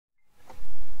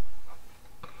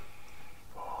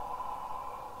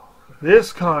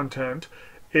This content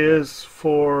is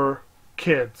for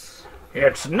kids.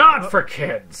 It's not for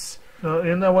kids.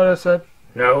 Isn't that what I said?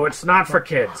 No, it's not for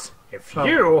kids. If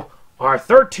you are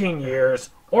 13 years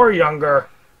or younger,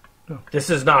 this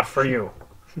is not for you.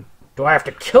 Do I have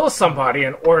to kill somebody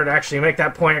in order to actually make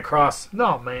that point across?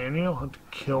 No, man, you don't have to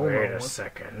kill Wait no a one.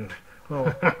 second. No.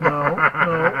 We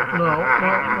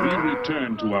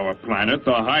return to our planet.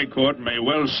 The High Court may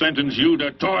well sentence you to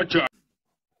torture.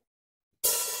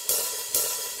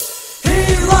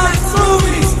 He likes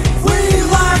movies, we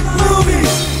like movies.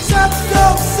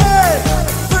 SeptumSin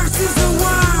versus the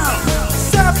world.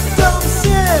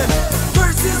 SeptumSin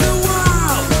versus the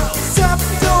world.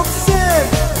 SeptumSin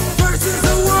versus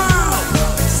the world.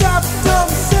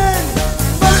 SeptumSin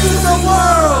versus the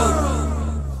world.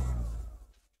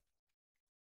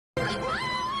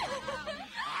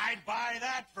 I'd buy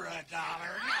that for $1.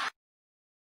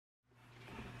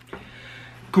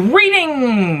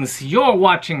 Greetings! You're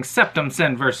watching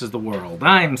SeptumSin versus the World.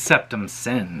 I'm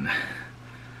SeptumSin.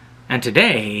 And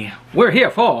today, we're here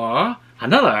for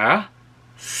another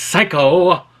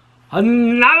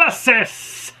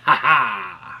Psychoanalysis!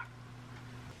 Ha-ha!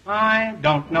 I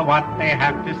don't know what they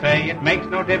have to say, it makes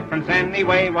no difference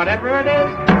anyway, whatever it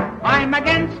is, I'm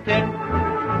against it.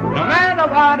 No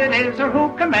matter what it is or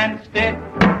who commenced it,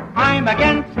 I'm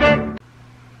against it.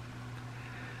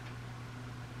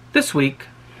 This week,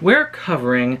 we're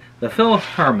covering the Phil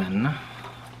Herman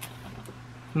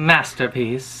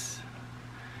masterpiece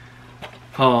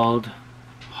called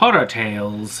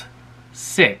Horrortales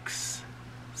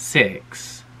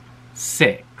 666.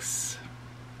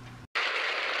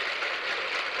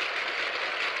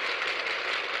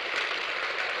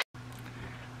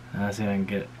 Let's see if I can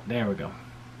get it. There we go.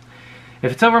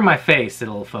 If it's over my face,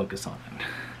 it'll focus on it.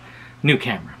 New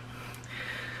camera.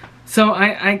 So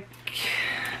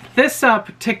this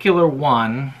particular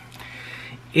one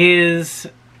is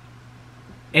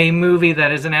a movie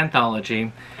that is an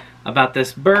anthology about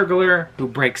this burglar who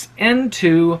breaks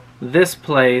into this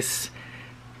place.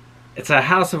 It's a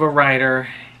house of a writer.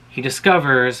 He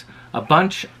discovers a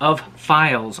bunch of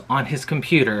files on his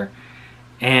computer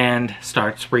and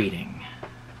starts reading,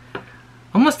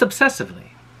 almost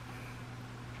obsessively.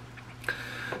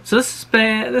 So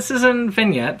this is in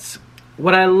vignettes.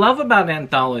 What I love about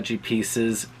anthology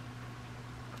pieces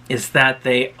is that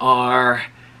they are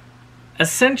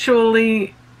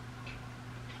essentially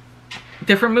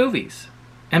different movies.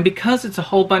 And because it's a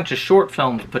whole bunch of short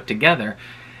films put together,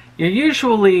 you're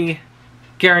usually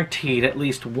guaranteed at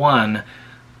least one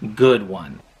good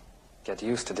one. Get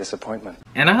used to disappointment.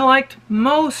 And I liked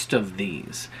most of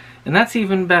these, and that's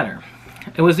even better.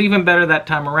 It was even better that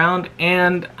time around,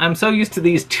 and I'm so used to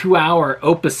these 2-hour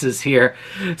opuses here,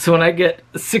 so when I get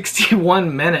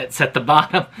 61 minutes at the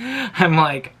bottom, I'm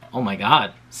like, oh my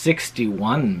god,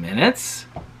 61 minutes?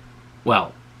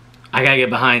 Well, I gotta get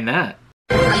behind that.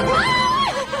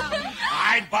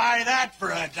 I'd buy that for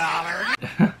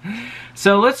 $1.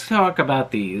 So let's talk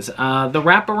about these. The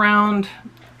wraparound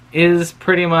is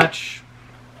pretty much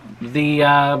the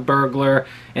burglar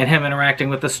and him interacting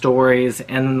with the stories,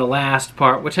 and then the last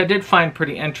part, which I did find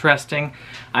pretty interesting.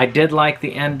 I did like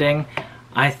the ending.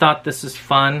 I thought this is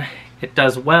fun. It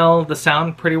does well. The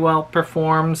sound pretty well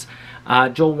performs.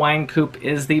 Joel Wynkoop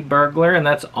is the burglar, and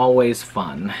that's always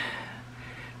fun.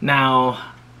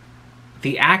 Now,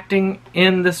 the acting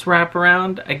in this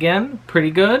wraparound, again,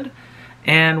 pretty good.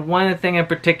 And one thing in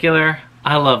particular,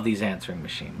 I love these answering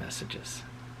machine messages.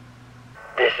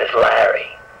 This is Larry.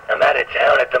 I'm out of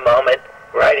town at the moment,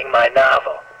 writing my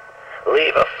novel.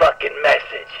 Leave a fucking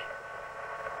message.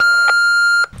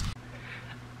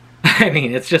 I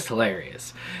mean, it's just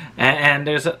hilarious. And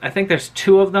I think there's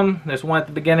two of them. There's one at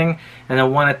the beginning and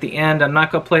then one at the end. I'm not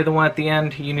going to play the one at the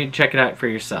end. You need to check it out for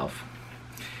yourself.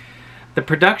 The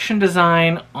production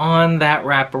design on that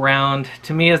wraparound,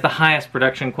 to me, is the highest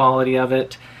production quality of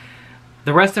it.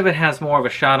 The rest of it has more of a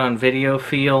shot-on-video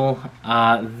feel.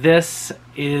 This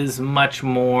is much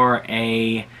more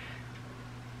a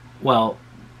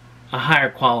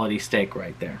higher quality steak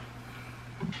right there.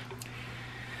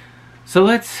 So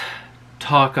let's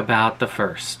talk about the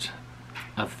first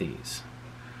of these.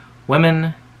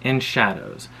 Women in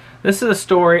Shadows. This is a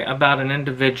story about an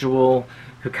individual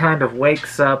who kind of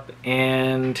wakes up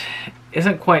and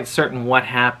isn't quite certain what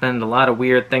happened. A lot of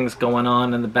weird things going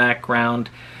on in the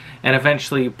background. And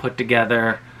eventually you put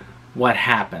together what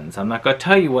happens. I'm not going to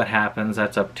tell you what happens.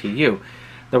 That's up to you.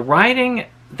 The writing,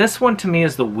 this one to me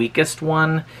is the weakest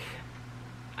one.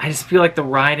 I just feel like the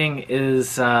writing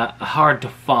is hard to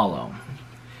follow.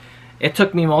 It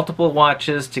took me multiple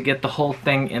watches to get the whole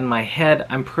thing in my head.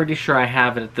 I'm pretty sure I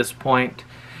have it at this point.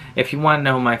 If you want to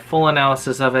know my full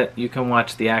analysis of it, you can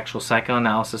watch the actual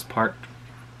psychoanalysis part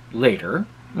later.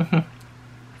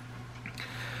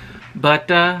 But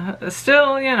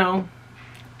still, you know,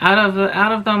 out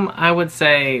of them, I would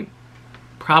say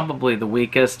probably the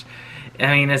weakest.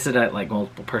 I mean, is it like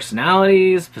multiple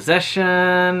personalities,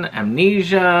 possession,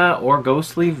 amnesia, or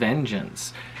ghostly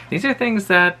vengeance? These are things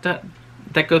that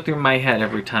that go through my head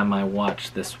every time I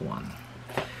watch this one.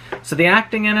 So the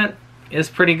acting in it is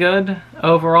pretty good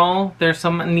overall. There's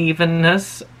some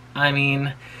unevenness. I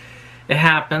mean, it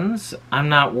happens. I'm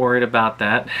not worried about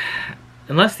that.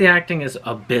 Unless the acting is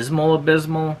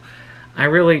abysmal, I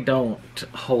really don't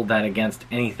hold that against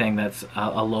anything that's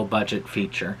a low-budget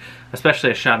feature,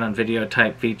 especially a shot-on-video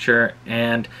type feature,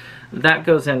 and that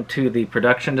goes into the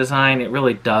production design. It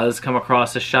really does come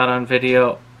across as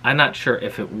shot-on-video. I'm not sure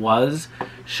if it was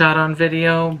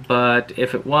shot-on-video, but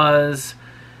if it was,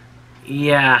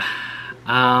 yeah,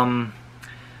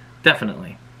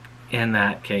 definitely in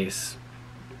that case.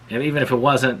 Even if it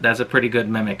wasn't, that's a pretty good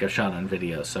mimic of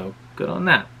shot-on-video, so good on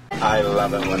that. I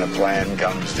love it when a plan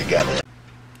comes together.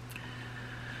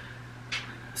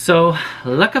 So,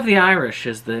 Luck of the Irish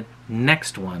is the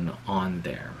next one on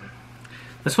there.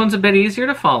 This one's a bit easier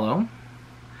to follow.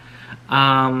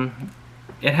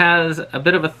 It has a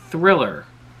bit of a thriller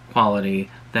quality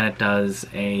than it does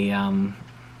a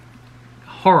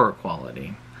horror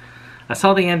quality. I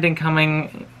saw the ending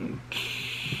coming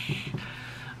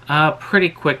pretty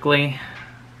quickly.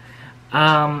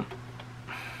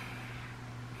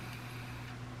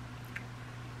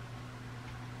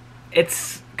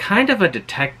 It's kind of a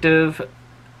detective.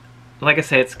 Like I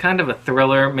say, it's kind of a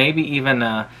thriller, maybe even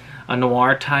a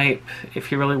noir type,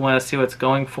 if you really want to see what it's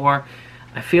going for.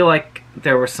 I feel like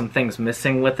there were some things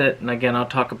missing with it, and again, I'll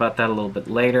talk about that a little bit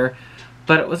later.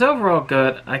 But it was overall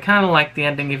good. I kind of liked the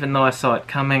ending, even though I saw it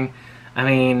coming. I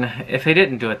mean, if they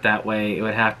didn't do it that way, it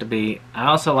would have to be... I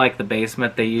also like the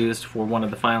basement they used for one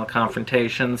of the final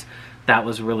confrontations. That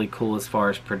was really cool as far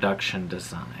as production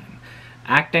design.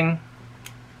 Acting,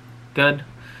 good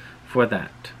for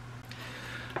that.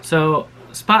 So,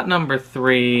 spot number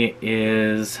 3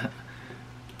 is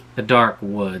the Dark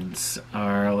Woods,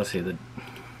 or let's see,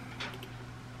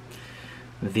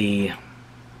 the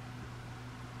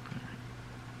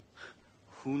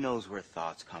Who knows where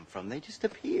thoughts come from? They just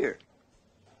appear.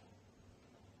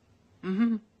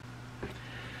 The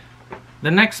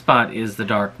next spot is the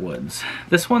Dark Woods.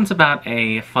 This one's about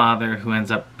a father who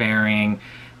ends up burying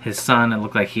his son. It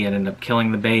looked like he had ended up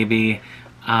killing the baby.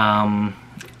 I'm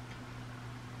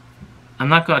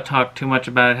not going to talk too much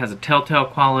about it. It has a telltale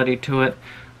quality to it.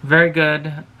 Very good.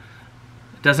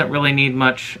 It doesn't really need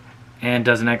much and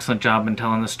does an excellent job in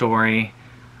telling the story.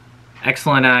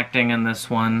 Excellent acting in this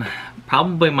one.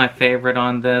 Probably my favorite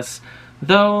on this,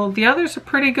 though the others are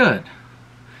pretty good.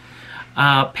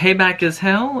 Payback is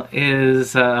Hell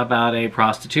is about a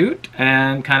prostitute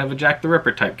and kind of a Jack the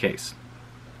Ripper type case.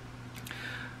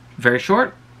 Very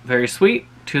short, very sweet,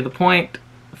 to the point,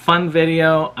 fun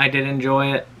video. I did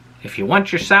enjoy it. If you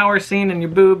want your sour scene and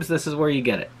your boobs, this is where you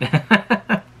get it.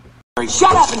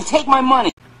 Shut up and take my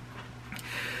money!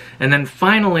 And then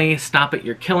finally, Stop It,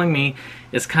 You're Killing Me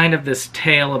is kind of this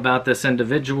tale about this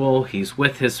individual. He's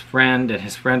with his friend, and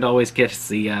his friend always gets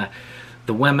the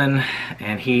women,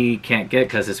 and he can't get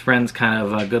because his friend's kind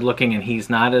of good looking and he's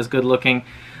not as good looking.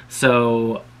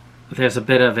 So there's a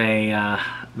bit of a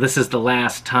this is the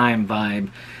last time vibe.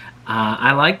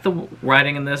 I like the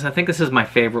writing in this. I think this is my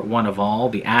favorite one of all.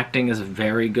 The acting is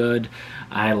very good.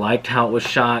 I liked how it was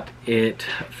shot. It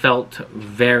felt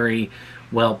very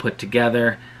well put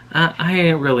together. I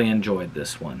really enjoyed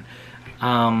this one.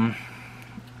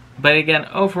 But again,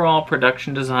 overall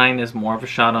production design is more of a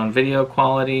shot on video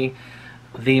quality.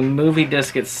 The movie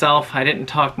disc itself, I didn't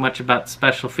talk much about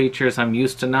special features. I'm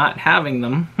used to not having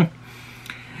them.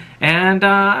 And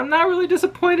I'm not really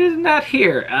disappointed in that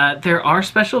here. There are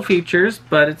special features,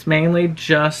 but it's mainly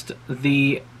just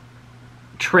the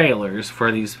trailers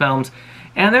for these films.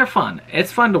 And they're fun.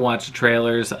 It's fun to watch the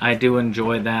trailers. I do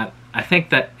enjoy that. I think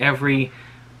that every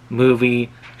movie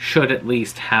should at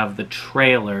least have the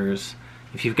trailers.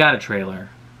 If you've got a trailer,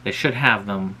 they should have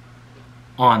them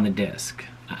on the disc.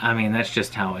 I mean, that's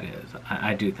just how it is.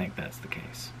 I do think that's the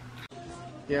case.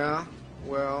 Yeah,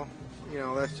 well, you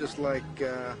know, that's just like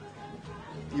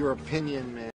your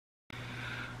opinion, man.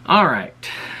 Alright.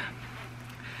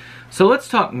 So let's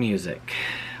talk music.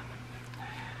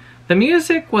 The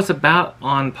music was about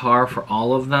on par for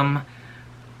all of them,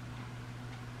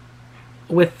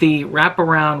 with the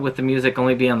wraparound with the music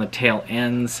only being on the tail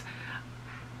ends.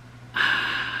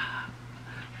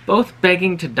 Both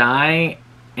Begging to Die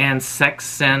and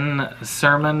SeptumSin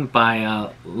Sermon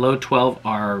by Low 12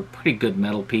 are pretty good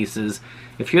metal pieces.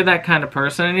 If you're that kind of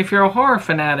person, and if you're a horror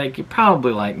fanatic, you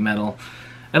probably like metal,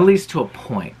 at least to a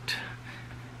point.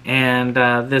 And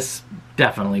this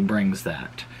definitely brings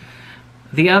that.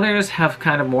 The others have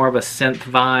kind of more of a synth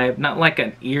vibe, not like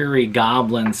an eerie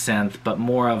goblin synth, but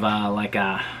more of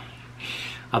a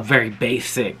very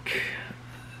basic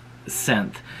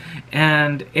synth.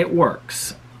 And it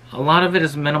works. A lot of it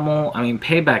is minimal. I mean,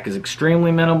 Payback is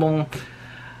extremely minimal.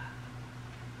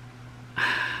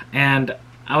 And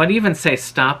I would even say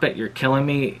Stop It, You're Killing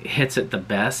Me hits it the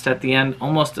best at the end.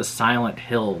 Almost a Silent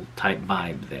Hill type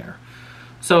vibe there.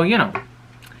 So, you know,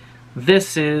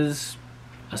 this is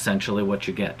essentially what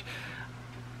you get.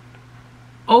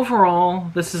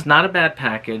 Overall, this is not a bad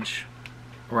package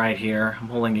right here. I'm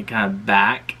holding it kind of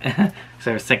back because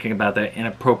I was thinking about the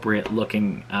inappropriate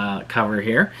looking cover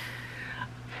here.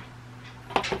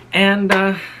 And,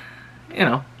 you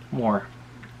know, more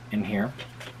in here.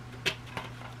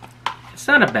 It's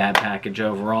not a bad package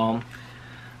overall.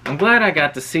 I'm glad I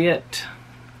got to see it.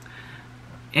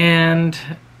 And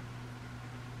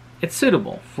it's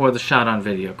suitable for the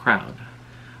shot-on-video crowd.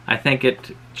 I think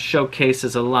it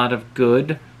showcases a lot of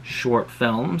good short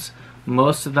films.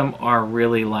 Most of them are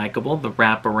really likable. The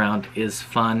wraparound is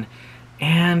fun.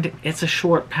 And it's a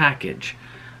short package.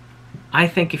 I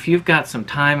think if you've got some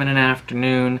time in an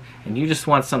afternoon and you just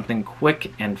want something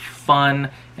quick and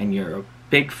fun and you're a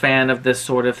big fan of this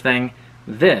sort of thing,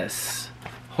 this,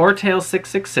 Horrortales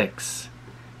 666,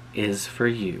 is for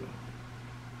you.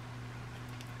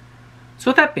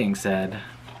 So with that being said,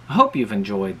 I hope you've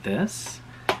enjoyed this.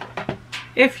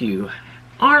 If you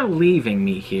are leaving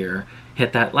me here,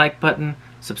 hit that like button,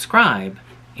 subscribe,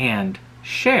 and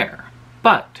share.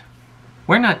 But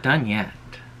we're not done yet.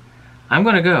 I'm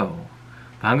going to go.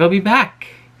 I'm going to be back,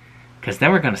 because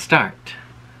then we're going to start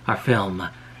our film,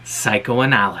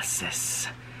 Psychoanalysis.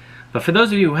 But for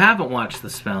those of you who haven't watched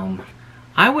this film,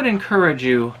 I would encourage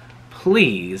you,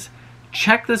 please,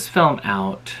 check this film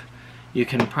out. You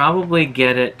can probably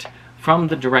get it from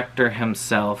the director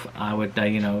himself. I would,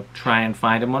 you know, try and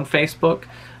find him on Facebook.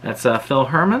 That's Phil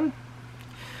Herman.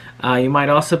 You might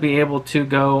also be able to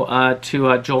go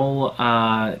to Joel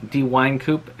D.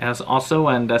 Winecoop as also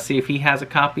and see if he has a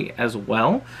copy as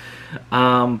well.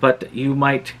 But you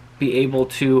might be able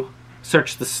to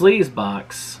search the Sleaze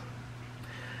Box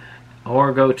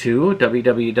or go to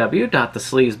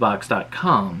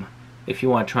www.thesleazebox.com if you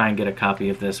want to try and get a copy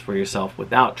of this for yourself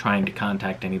without trying to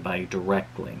contact anybody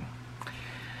directly.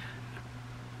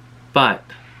 But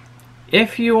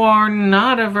if you are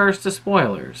not averse to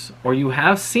spoilers, or you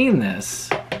have seen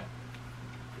this,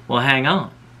 well, hang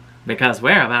on, because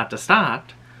we're about to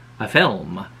start a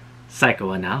film,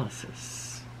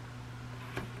 Psychoanalysis,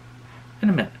 in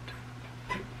a minute.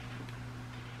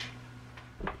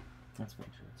 Let's make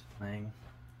sure it's playing.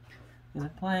 Is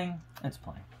it playing? It's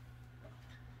playing.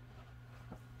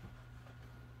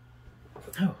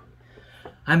 Oh,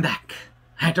 I'm back.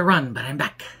 I had to run, but I'm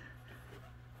back.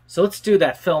 So let's do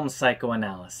that film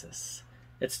Psychoanalysis.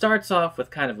 It starts off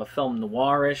with kind of a film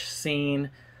noirish scene.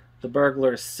 The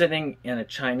burglar is sitting in a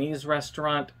Chinese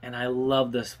restaurant, and I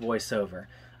love this voiceover.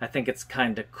 I think it's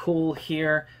kind of cool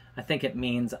here. I think it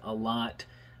means a lot.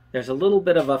 There's a little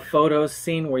bit of a photo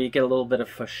scene where you get a little bit of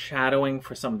foreshadowing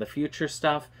for some of the future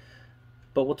stuff,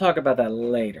 but we'll talk about that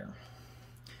later.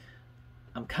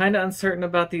 I'm kind of uncertain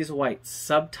about these white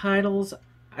subtitles.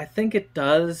 I think it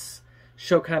does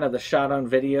show kind of the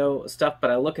shot-on-video stuff, but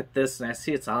I look at this and I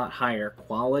see it's a lot higher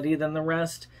quality than the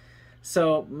rest.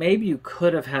 So maybe you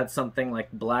could have had something like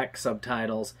black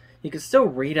subtitles. You could still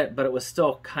read it, but it was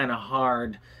still kind of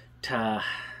hard to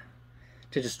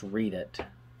just read it.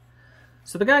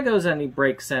 So the guy goes and he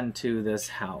breaks into this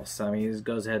house. I mean, he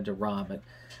goes ahead to rob it.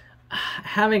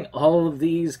 Having all of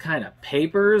these kind of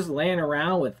papers laying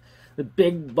around with the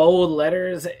big bold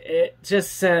letters, it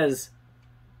just says,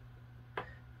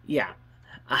 yeah.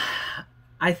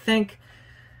 I think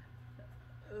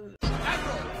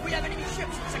Admiral, we have enemy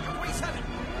ships in Sector 47.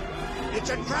 It's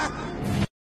a trap.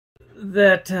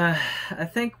 That I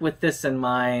think with this in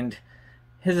mind,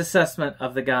 his assessment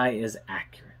of the guy is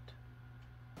accurate.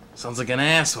 Sounds like an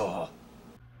asshole.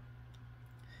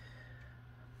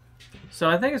 So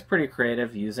I think it's pretty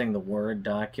creative using the Word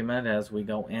document as we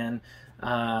go in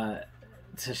to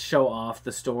show off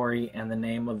the story and the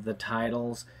name of the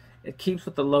titles. It keeps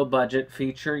with the low budget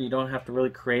feature. You don't have to really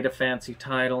create a fancy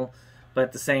title, but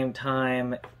at the same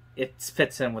time, it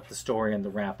fits in with the story and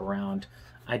the wraparound.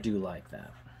 I do like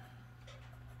that.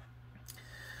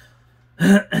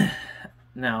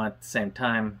 Now, at the same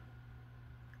time,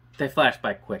 they flash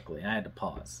by quickly. I had to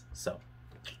pause. So,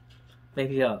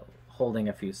 maybe holding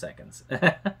a few seconds.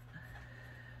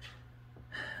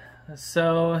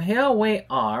 So here we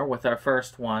are with our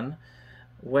first one,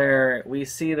 where we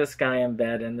see this guy in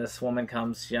bed and this woman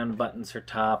comes, she unbuttons her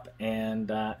top,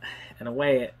 and in a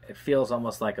way it feels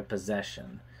almost like a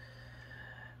possession.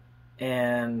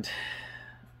 And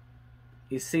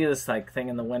you see this like thing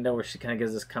in the window where she kind of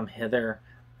gives this come hither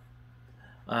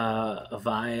a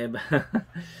vibe,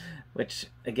 which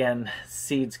again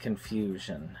seeds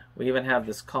confusion. We even have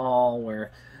this call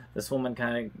where this woman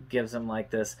kind of gives him like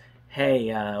this, hey,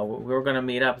 we were going to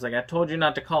meet up. It's like, I told you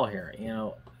not to call here. You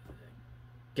know,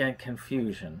 again,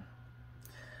 confusion.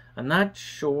 I'm not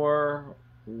sure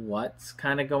what's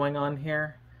kind of going on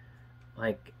here.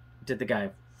 Like, did the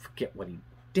guy forget what he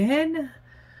did?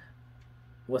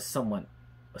 Was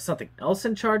something else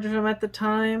in charge of him at the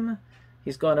time?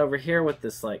 He's going over here with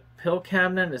this, like, pill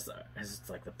cabinet. Is it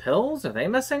like the pills? Are they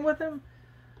messing with him?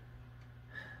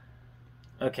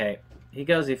 Okay, he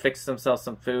goes, he fixes himself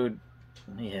some food.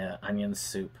 Yeah, onion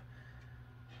soup.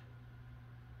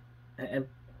 And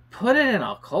put it in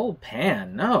a cold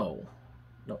pan. No,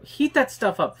 heat that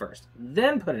stuff up first.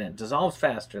 Then put it in. It dissolves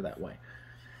faster that way.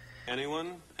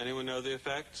 Anyone know the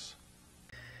effects?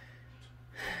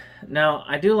 Now,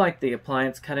 I do like the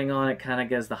appliance cutting on. It kind of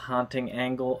gives the haunting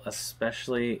angle,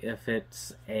 especially if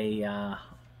it's a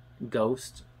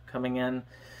ghost coming in.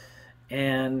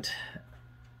 And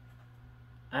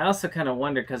I also kind of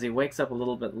wonder, because he wakes up a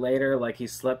little bit later, like he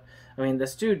slept. I mean,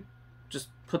 this dude just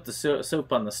put the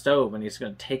soup on the stove and he's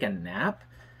going to take a nap?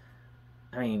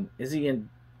 I mean, is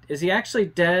he actually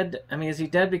dead? I mean, is he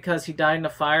dead because he died in a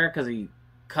fire because he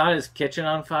caught his kitchen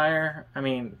on fire? I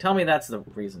mean, tell me that's the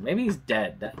reason. Maybe he's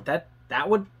dead. That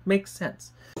would make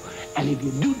sense. And if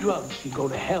you do drugs, you go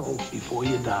to hell before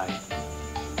you die.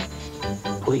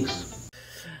 Please.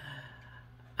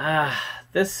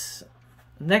 This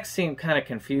next scene kind of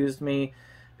confused me,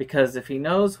 because if he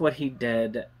knows what he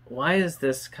did, why is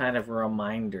this kind of a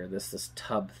reminder, this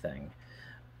tub thing?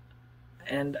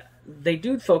 And they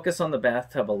do focus on the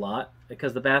bathtub a lot,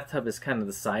 because the bathtub is kind of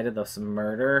the site of this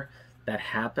murder that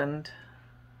happened.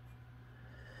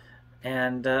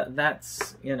 And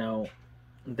that's, you know,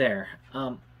 there.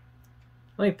 Let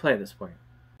me play this for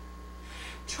you.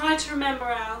 Try to remember,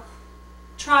 Al.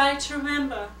 Try to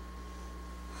remember.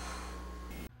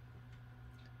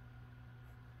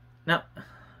 Now,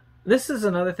 this is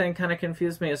another thing kind of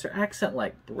confused me. Is her accent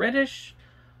like British,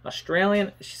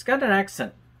 Australian? She's got an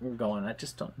accent going. I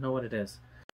just don't know what it is.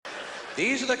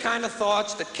 These are the kind of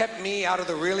thoughts that kept me out of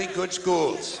the really good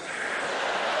schools.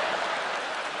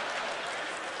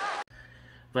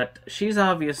 But she's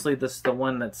obviously the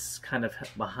one that's kind of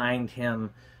behind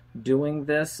him doing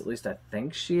this. At least I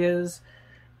think she is.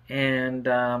 And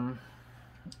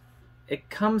it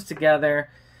comes together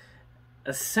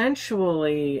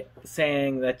essentially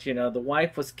saying that, you know, the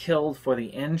wife was killed for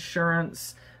the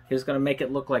insurance. He was going to make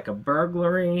it look like a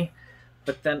burglary.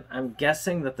 But then I'm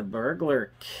guessing that the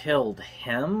burglar killed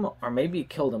him, or maybe he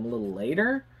killed him a little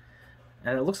later.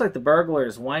 And it looks like the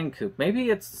burglar's wine coop. Maybe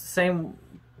it's the same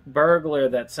burglar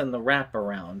that's in the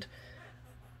wraparound.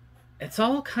 It's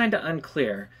all kind of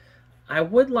unclear. I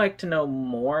would like to know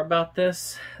more about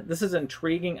this. This is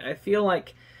intriguing. I feel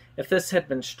like if this had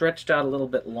been stretched out a little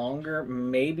bit longer,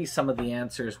 maybe some of the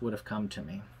answers would have come to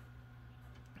me.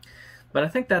 But I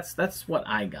think that's what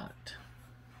I got.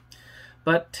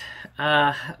 But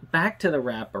back to the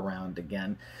wraparound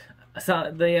again.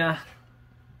 So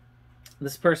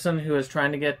this person who is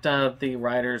trying to get the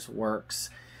writer's works,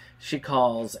 she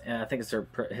calls, and I think it's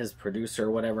his producer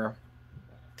or whatever,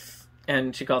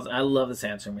 and she calls. I love this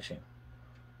answering machine.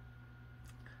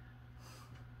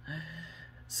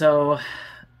 So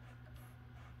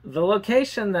the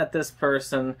location that this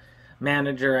person,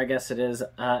 manager, I guess it is,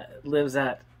 lives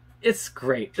at, it's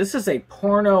great. This is a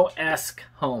porno-esque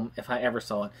home, if I ever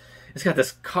saw it. It's got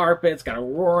this carpet, it's got a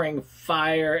roaring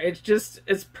fire.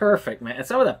 It's perfect, man. And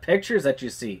some of the pictures that you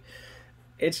see,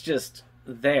 it's just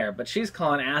there. But she's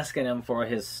calling, asking him for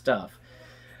his stuff.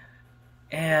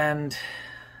 And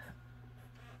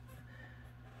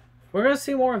we're going to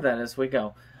see more of that as we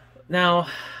go. Now,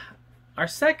 our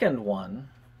second one,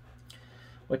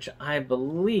 which I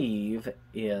believe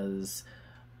is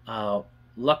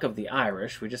Luck of the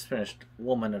Irish. We just finished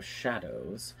Woman of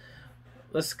Shadows.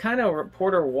 This kind of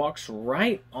reporter walks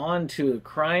right onto the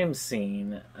crime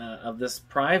scene of this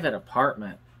private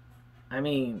apartment. I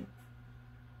mean,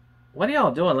 what are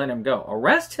y'all doing? Let him go.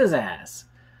 Arrest his ass.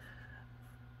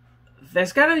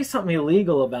 There's got to be something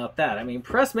illegal about that. I mean,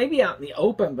 press maybe out in the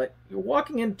open, but you're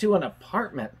walking into an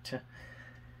apartment.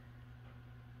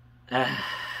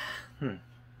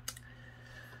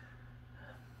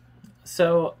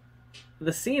 So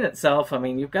the scene itself, I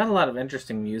mean, you've got a lot of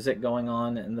interesting music going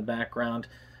on in the background.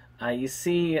 You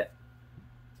see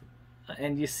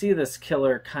this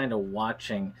killer kind of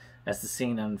watching as the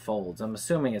scene unfolds. I'm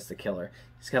assuming it's the killer.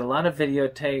 He's got a lot of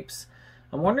videotapes.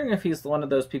 I'm wondering if he's one of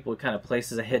those people who kind of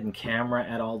places a hidden camera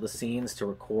at all the scenes to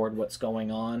record what's going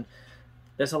on.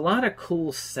 There's a lot of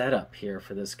cool setup here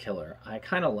for this killer. I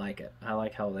kind of like it. I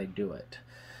like how they do it.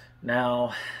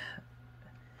 Now,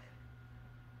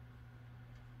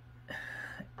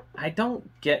 I don't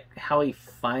get how he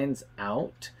finds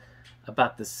out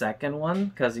about the second one,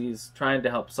 because he's trying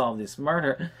to help solve this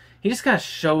murder. He just kind of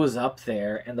shows up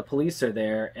there, and the police are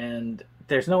there, and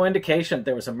there's no indication that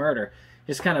there was a murder.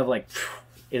 He just kind of like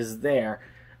is there.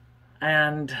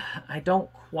 And I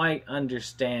don't quite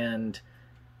understand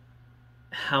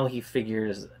how he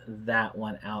figures that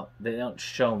one out. They don't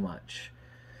show much.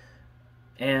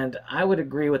 And I would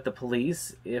agree with the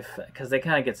police, because they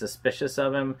kind of get suspicious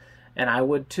of him, and I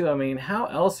would too. I mean, how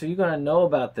else are you going to know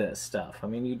about this stuff? I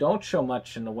mean, you don't show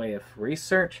much in the way of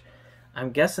research.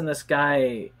 I'm guessing this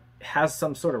guy has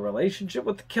some sort of relationship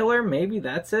with the killer. Maybe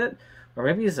that's it. Or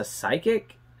maybe he's a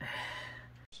psychic.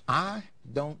 I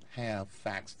don't have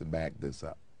facts to back this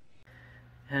up.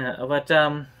 But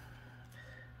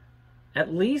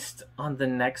at least on the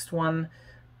next one,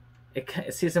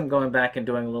 it sees him going back and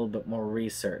doing a little bit more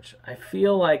research. I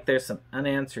feel like there's some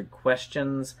unanswered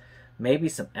questions, maybe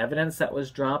some evidence that was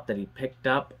dropped that he picked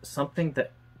up, something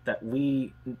that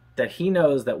he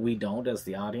knows that we don't as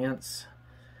the audience.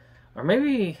 Or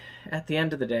maybe at the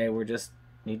end of the day, we just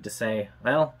need to say,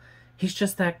 well, he's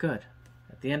just that good.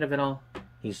 At the end of it all,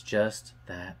 he's just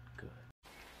that good.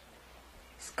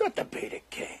 It's got to be the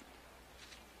king.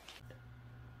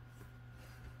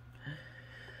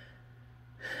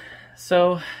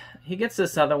 So he gets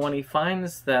this other one. He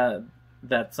finds that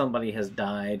somebody has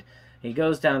died. He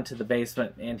goes down to the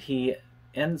basement and he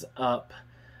ends up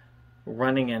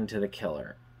running into the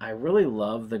killer. I really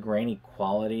love the grainy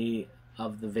quality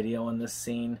of the video in this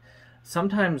scene.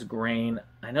 Sometimes grain,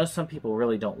 I know some people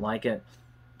really don't like it,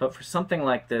 but for something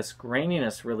like this,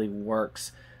 graininess really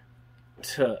works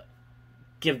to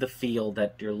give the feel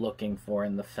that you're looking for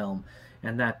in the film,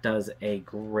 and that does a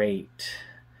great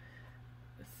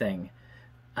thing.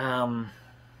 I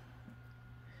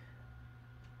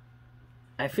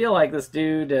feel like this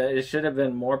dude should have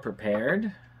been more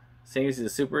prepared, seeing he's a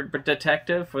super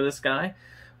detective for this guy,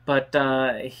 but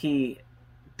he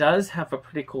does have a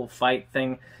pretty cool fight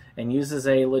thing and uses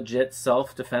a legit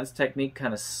self-defense technique,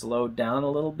 kind of slowed down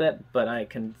a little bit, but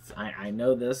I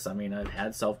know this. I mean, I've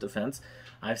had self-defense.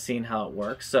 I've seen how it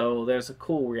works, so there's a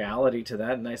cool reality to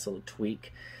that, nice little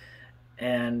tweak.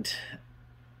 And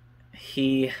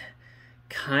he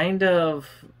kind of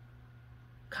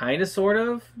sort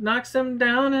of knocks him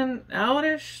down and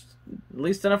out-ish, at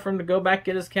least enough for him to go back,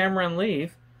 get his camera, and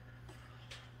leave.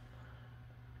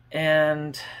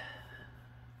 And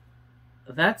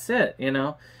that's it, you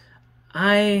know.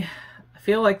 I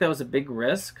feel like that was a big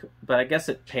risk, but I guess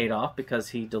it paid off because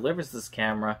he delivers this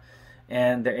camera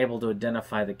and they're able to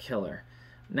identify the killer.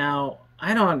 Now,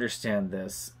 I don't understand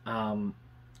this.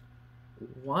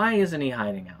 Why isn't he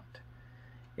hiding out?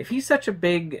 If he's such a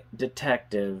big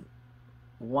detective,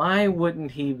 why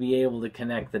wouldn't he be able to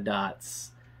connect the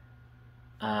dots?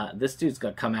 This dude's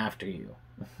gonna come after you.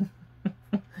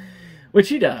 Which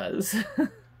he does.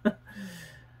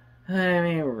 I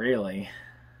mean, really.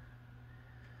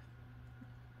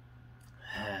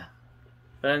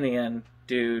 But in the end,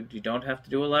 dude, you don't have to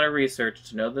do a lot of research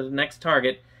to know that the next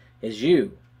target is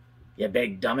you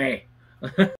big dummy.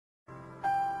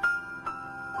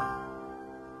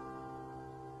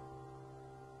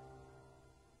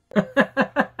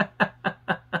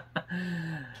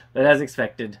 But as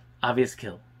expected, obvious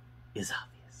kill is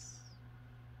obvious.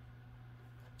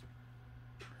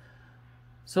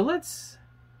 So let's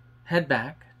head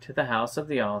back to the house of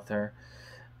the author.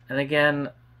 And again,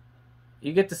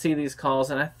 you get to see these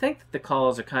calls, and I think that the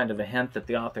calls are kind of a hint that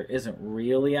the author isn't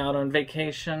really out on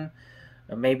vacation.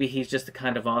 Or maybe he's just the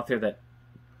kind of author that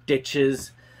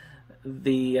ditches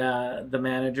the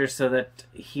manager so that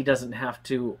he doesn't have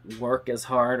to work as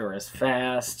hard or as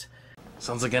fast.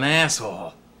 Sounds like an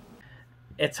asshole.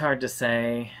 It's hard to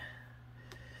say.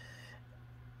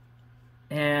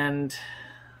 And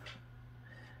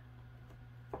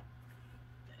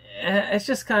it's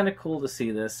just kind of cool to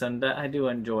see this, and I do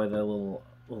enjoy the little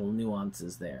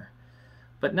nuances there.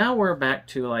 But now we're back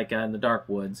to like in the dark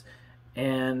woods,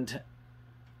 and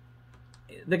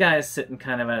the guy is sitting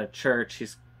kind of at a church.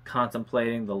 He's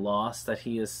contemplating the loss that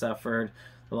he has suffered,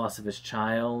 the loss of his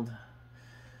child.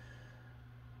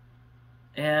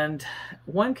 And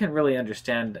one can really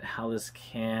understand how this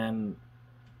can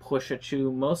push at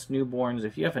you. Most newborns,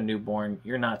 if you have a newborn,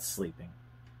 you're not sleeping.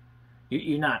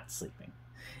 You're not sleeping.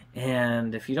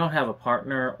 And if you don't have a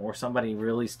partner or somebody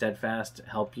really steadfast to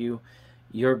help you,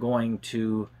 you're going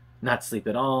to not sleep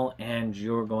at all, and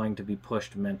you're going to be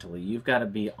pushed mentally. You've got to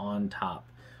be on top,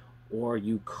 or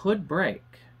you could break.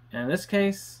 And in this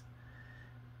case,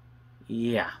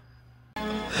 yeah.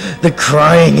 The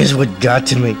crying is what got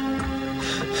to me.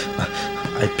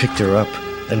 I picked her up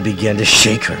and began to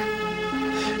shake her.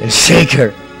 And shake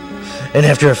her. And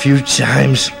after a few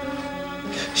times,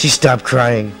 she stopped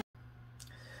crying.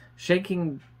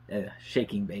 Shaken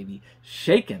baby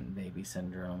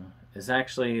syndrome is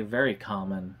actually very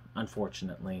common,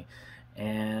 unfortunately.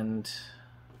 And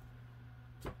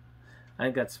I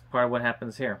think that's part of what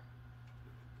happens here.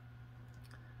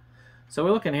 So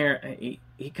we're looking here,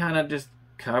 he kind of just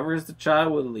covers the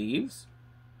child with leaves.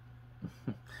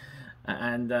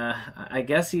 And I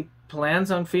guess he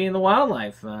plans on feeding the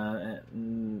wildlife.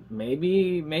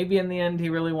 Maybe in the end he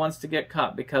really wants to get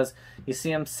caught, because you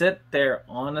see him sit there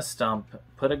on a stump,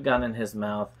 put a gun in his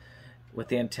mouth with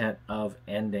the intent of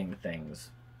ending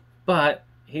things. But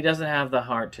he doesn't have the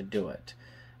heart to do it.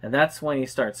 And that's when he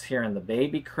starts hearing the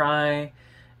baby cry.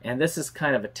 And this is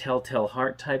kind of a telltale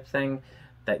heart type thing.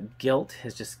 That guilt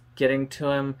is just getting to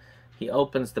him. He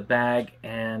opens the bag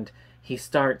and he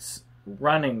starts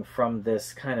running from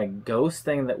this kind of ghost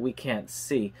thing that we can't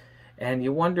see. And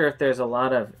you wonder if there's a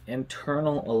lot of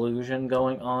internal illusion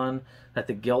going on, that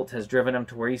the guilt has driven him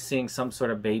to where he's seeing some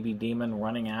sort of baby demon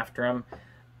running after him.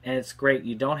 And it's great.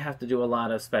 You don't have to do a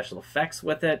lot of special effects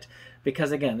with it,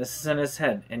 because again, this is in his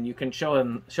head, and you can show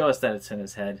us that it's in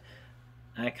his head.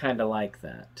 I kind of like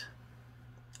that.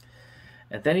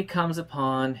 And then he comes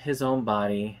upon his own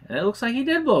body, and it looks like he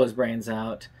did blow his brains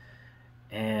out.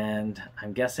 And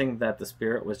I'm guessing that the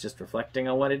spirit was just reflecting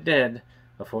on what it did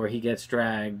before he gets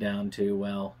dragged down to,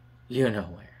 well, you know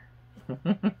where.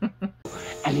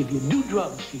 And if you do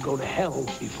drugs, you go to hell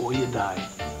before you die.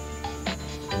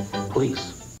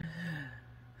 Please.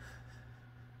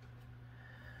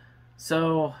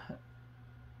 So,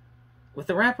 with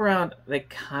the wraparound, they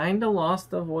kind of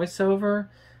lost the voiceover.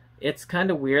 It's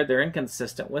kind of weird. They're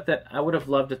inconsistent with it. I would have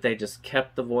loved if they just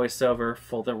kept the voiceover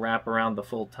for the wraparound the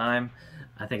full time.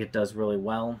 I think it does really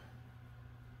well.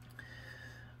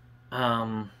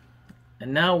 And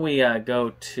now we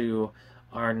go to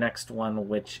our next one,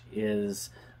 which is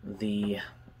the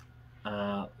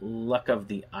Luck of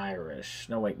the Irish.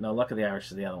 No, wait, no, Luck of the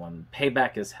Irish is the other one.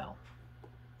 Payback is Hell.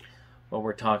 Well,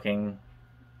 we're talking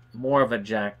more of a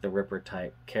Jack the Ripper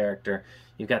type character.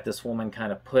 You've got this woman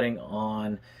kind of putting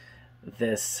on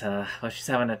this, well, she's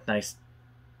having a nice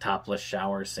topless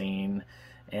shower scene,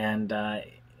 and I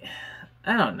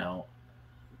don't know.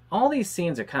 All these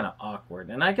scenes are kind of awkward,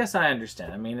 and I guess I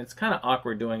understand. I mean, it's kind of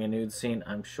awkward doing a nude scene,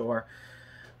 I'm sure,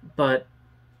 but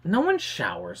no one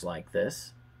showers like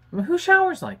this. I mean, who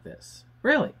showers like this?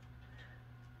 Really?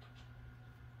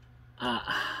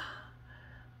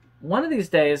 One of these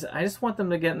days, I just want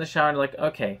them to get in the shower and like,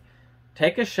 okay,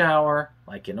 take a shower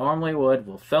like you normally would.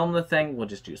 We'll film the thing. We'll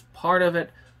just use part of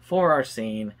it for our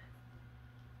scene.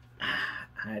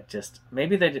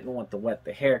 Maybe they didn't want to wet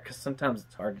the hair, because sometimes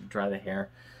it's hard to dry the hair.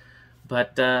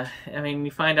 But, I mean,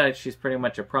 you find out she's pretty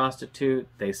much a prostitute.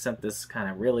 They sent this kind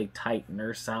of really tight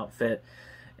nurse outfit,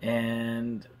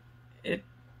 and it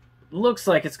looks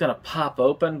like it's going to pop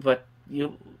open, but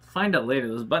you find out later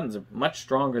those buttons are much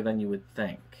stronger than you would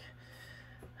think.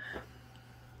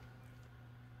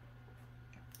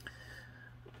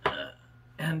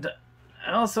 And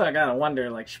also, I gotta wonder,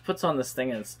 like, she puts on this thing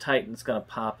and it's tight and it's gonna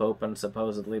pop open,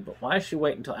 supposedly, but why does she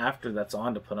wait until after that's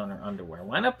on to put on her underwear?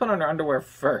 Why not put on her underwear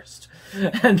first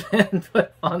and then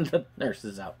put on the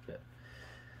nurse's outfit?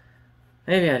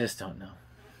 Maybe I just don't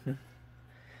know.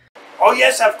 Oh,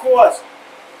 yes, of course.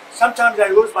 Sometimes I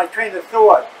lose my train of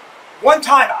thought. One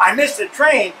time I missed the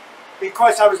train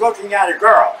because I was looking at a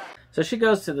girl. So she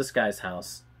goes to this guy's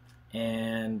house,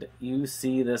 and you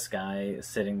see this guy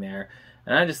sitting there.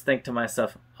 And I just think to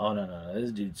myself, oh, no,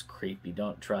 this dude's creepy.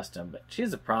 Don't trust him. But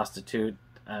she's a prostitute,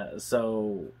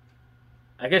 so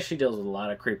I guess she deals with a lot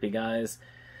of creepy guys.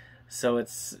 So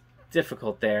it's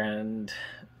difficult there. And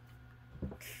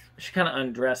she kind of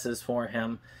undresses for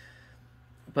him.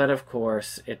 But, of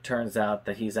course, it turns out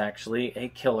that he's actually a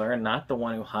killer, not the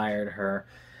one who hired her.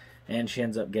 And she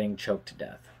ends up getting choked to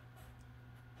death.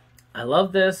 I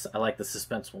love this. I like the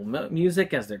suspenseful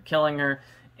music as they're killing her.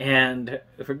 And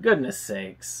for goodness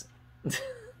sakes,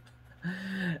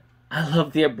 I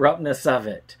love the abruptness of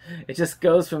it. It just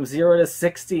goes from 0 to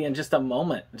 60 in just a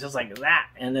moment, just like that,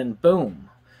 and then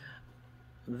boom.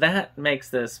 that makes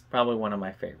this probably one of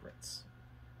my favorites.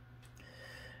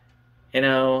 You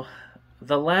know,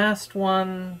 the last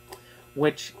one,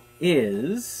 which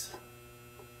is...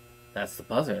 That's the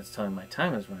buzzer. It's telling me my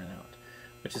time is running out.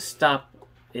 Which is Stop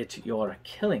It, You're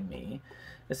Killing Me.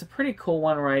 It's a pretty cool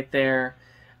one right there.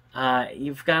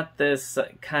 You've got this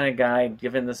kind of guy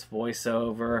giving this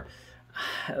voiceover.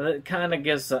 It kind of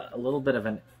gives a little bit of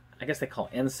an, I guess they call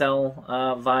incel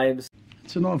vibes.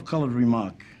 It's an off-colored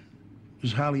remark.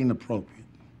 It's highly inappropriate.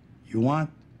 You want?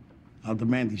 I'll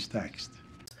demand these text.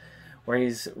 Where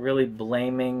he's really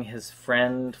blaming his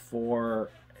friend for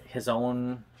his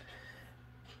own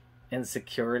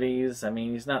insecurities. I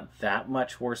mean, he's not that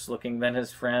much worse looking than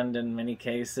his friend in many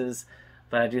cases,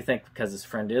 but I do think because his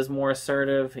friend is more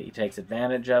assertive, he takes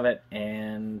advantage of it,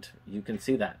 and you can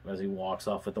see that as he walks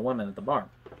off with the women at the bar.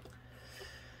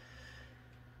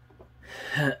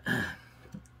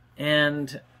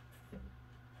 And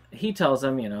he tells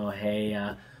him, you know,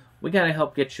 hey, we gotta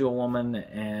help get you a woman,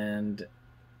 and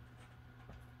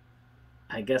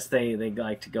I guess they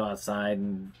like to go outside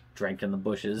and drink in the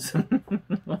bushes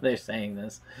when they're saying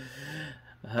this.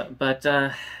 But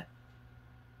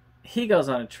he goes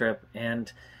on a trip,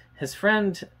 and his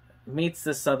friend meets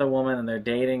this other woman, and they're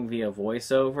dating via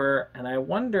voiceover. And I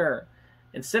wonder,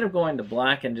 instead of going to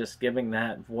black and just giving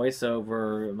that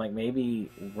voiceover, like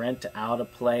maybe rent out a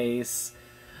place,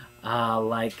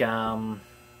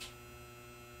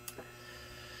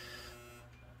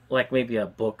 like maybe a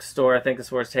bookstore, I think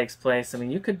is where it takes place. I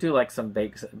mean, you could do like some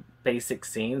basic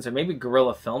scenes, or maybe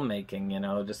guerrilla filmmaking, you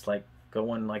know, just like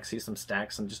go and like see some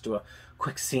stacks and just do a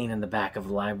quick scene in the back of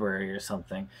the library or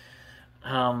something.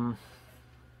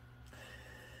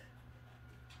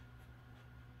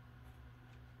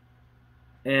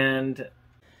 And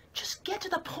just get to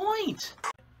the point.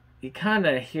 You kind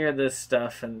of hear this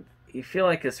stuff and you feel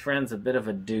like his friend's a bit of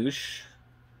a douche.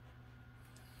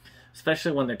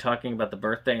 Especially when they're talking about the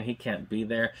birthday and he can't be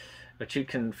there. But you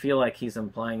can feel like he's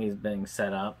implying he's being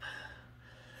set up.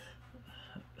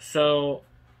 So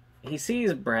he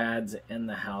sees Brad's in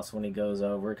the house when he goes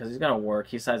over because he's going to work.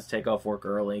 He decides to take off work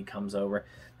early. He comes over. And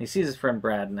he sees his friend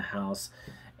Brad in the house.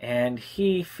 And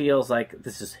he feels like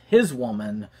this is his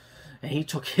woman. And he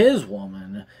took his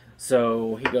woman.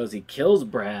 So he goes, he kills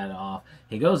Brad off.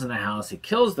 He goes in the house. He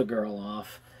kills the girl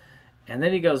off. And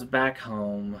then he goes back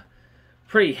home.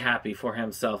 Pretty happy for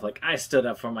himself. Like, I stood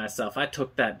up for myself. I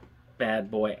took that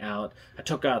bad boy out. I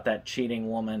took out that cheating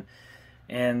woman.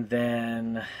 And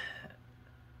then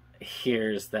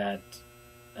here's that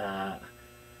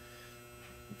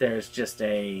there's just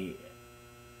they're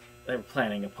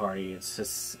planning a party. It's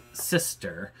his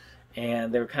sister.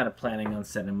 And they were kind of planning on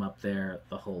setting him up there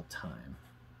the whole time.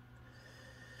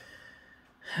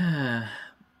 I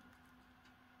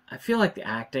feel like the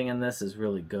acting in this is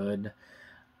really good.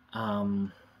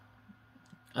 Other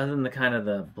than the kind of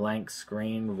the blank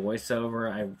screen voiceover,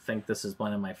 I think this is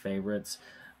one of my favorites.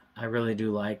 I really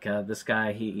do like this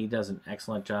guy. He does an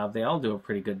excellent job. They all do a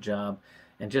pretty good job.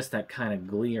 And just that kind of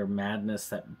glee or madness,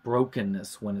 that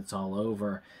brokenness when it's all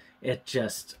over, it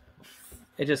just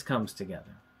comes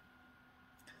together.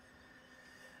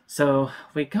 So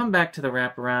we come back to the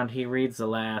wraparound. He reads the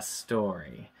last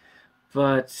story.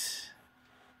 But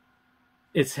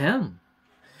it's him.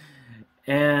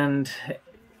 And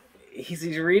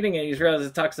he's reading it. He's realizing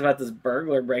it talks about this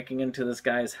burglar breaking into this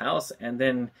guy's house. And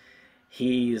then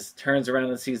he turns around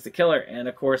and sees the killer. And,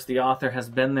 of course, the author has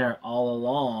been there all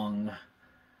along.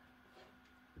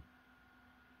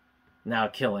 Now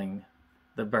killing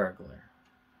the burglar.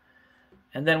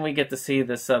 And then we get to see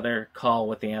this other call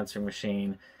with the answering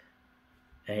machine.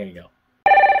 And here you go.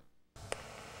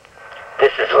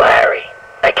 This is Larry.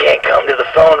 I can't come to the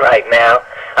phone right now.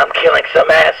 I'm killing some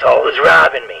asshole who's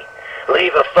robbing me.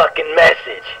 Leave a fucking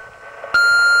message.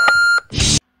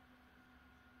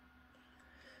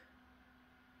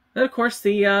 And of course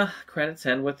the credits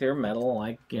end with their metal,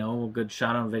 like, you know, a good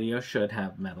shot on video should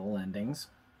have metal endings.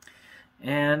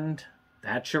 And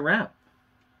that's your wrap.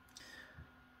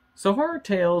 So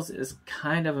Horrortales is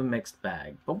kind of a mixed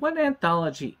bag, but what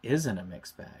anthology isn't a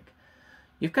mixed bag?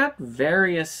 You've got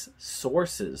various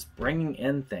sources bringing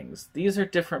in things. These are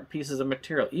different pieces of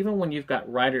material. Even when you've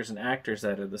got writers and actors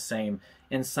that are the same,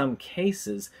 in some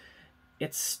cases,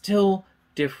 it's still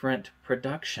different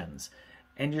productions.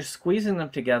 And you're squeezing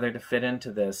them together to fit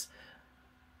into this.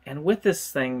 And with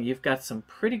this thing, you've got some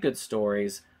pretty good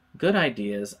stories, good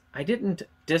ideas. I didn't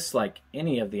dislike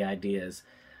any of the ideas,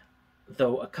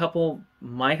 though a couple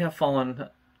might have fallen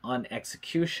on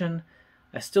execution.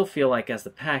 I still feel like as the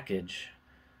package,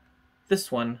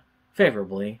 this one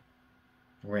favorably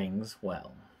rings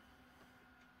well.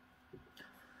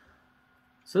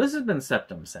 So this has been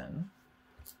SeptumSin.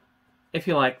 If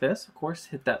you like this, of course,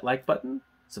 hit that like button,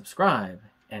 subscribe,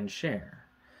 and share.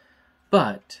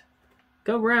 But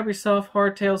go grab yourself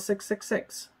Horrortales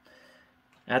 666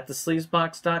 at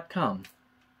thesleevesbox.com.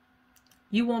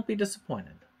 You won't be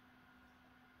disappointed.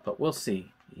 But we'll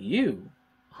see you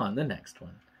on the next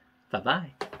one.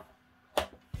 Bye-bye.